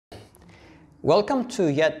Welcome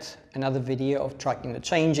to yet another video of Tracking the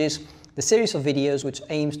Changes, the series of videos which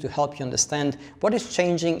aims to help you understand what is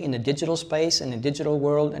changing in the digital space, in the digital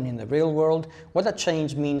world and in the real world, what that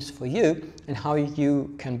change means for you and how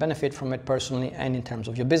you can benefit from it personally and in terms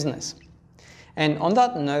of your business. And on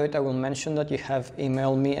that note, I will mention that you have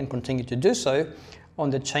emailed me and continue to do so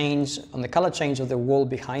on the color change of the wall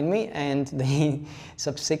behind me and the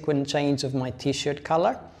subsequent change of my t-shirt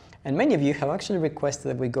color. And many of you have actually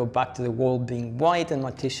requested that we go back to the wall being white and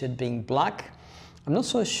my t-shirt being black. I'm not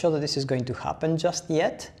so sure that this is going to happen just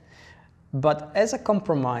yet, but as a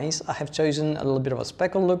compromise, I have chosen a little bit of a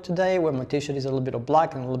speckle look today where my t-shirt is a little bit of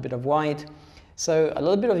black and a little bit of white. So a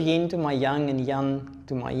little bit of yin to my yang and yang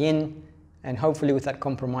to my yin. And hopefully with that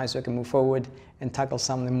compromise, we can move forward and tackle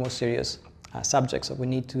some of the more serious subjects that we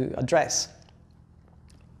need to address.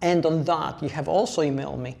 And on that, you have also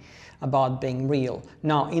emailed me about being real.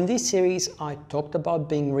 Now, in this series, I talked about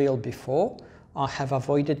being real before. I have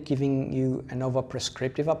avoided giving you an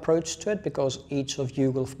over-prescriptive approach to it because each of you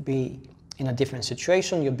will be in a different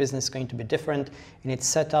situation. Your business is going to be different, and its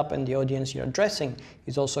setup and the audience you're addressing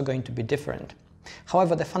is also going to be different.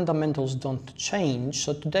 However, the fundamentals don't change,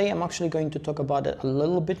 so today I'm actually going to talk about it a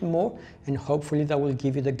little bit more, and hopefully that will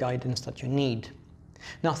give you the guidance that you need.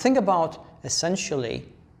 Now, think about essentially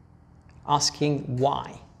asking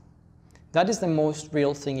why. That is the most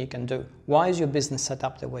real thing you can do. Why is your business set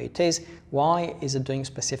up the way it is? Why is it doing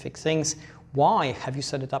specific things? Why have you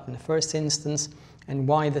set it up in the first instance? And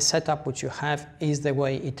why the setup which you have is the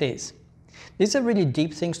way it is? These are really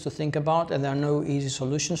deep things to think about, and there are no easy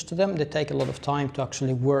solutions to them. They take a lot of time to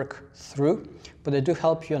actually work through, but they do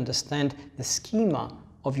help you understand the schema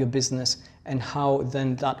of your business and how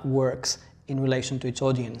then that works in relation to its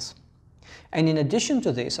audience. And in addition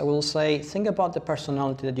to this, I will say, think about the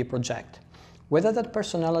personality that you project. Whether that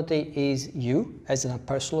personality is you as a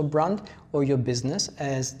personal brand or your business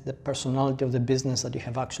as the personality of the business that you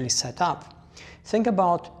have actually set up. Think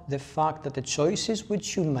about the fact that the choices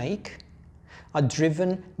which you make are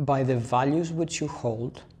driven by the values which you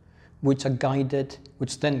hold, which then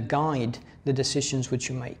guide the decisions which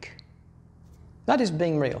you make. That is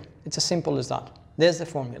being real. It's as simple as that. There's the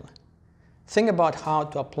formula. Think about how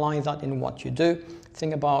to apply that in what you do.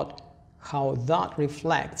 Think about how that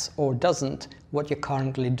reflects or doesn't what you're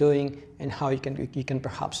currently doing and how you can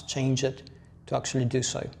perhaps change it to actually do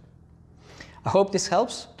so. I hope this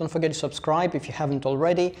helps. Don't forget to subscribe if you haven't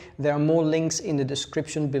already. There are more links in the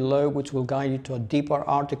description below which will guide you to a deeper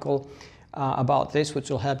article about this, which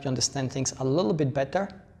will help you understand things a little bit better.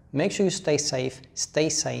 Make sure you stay safe, stay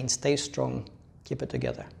sane, stay strong. Keep it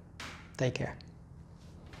together. Take care.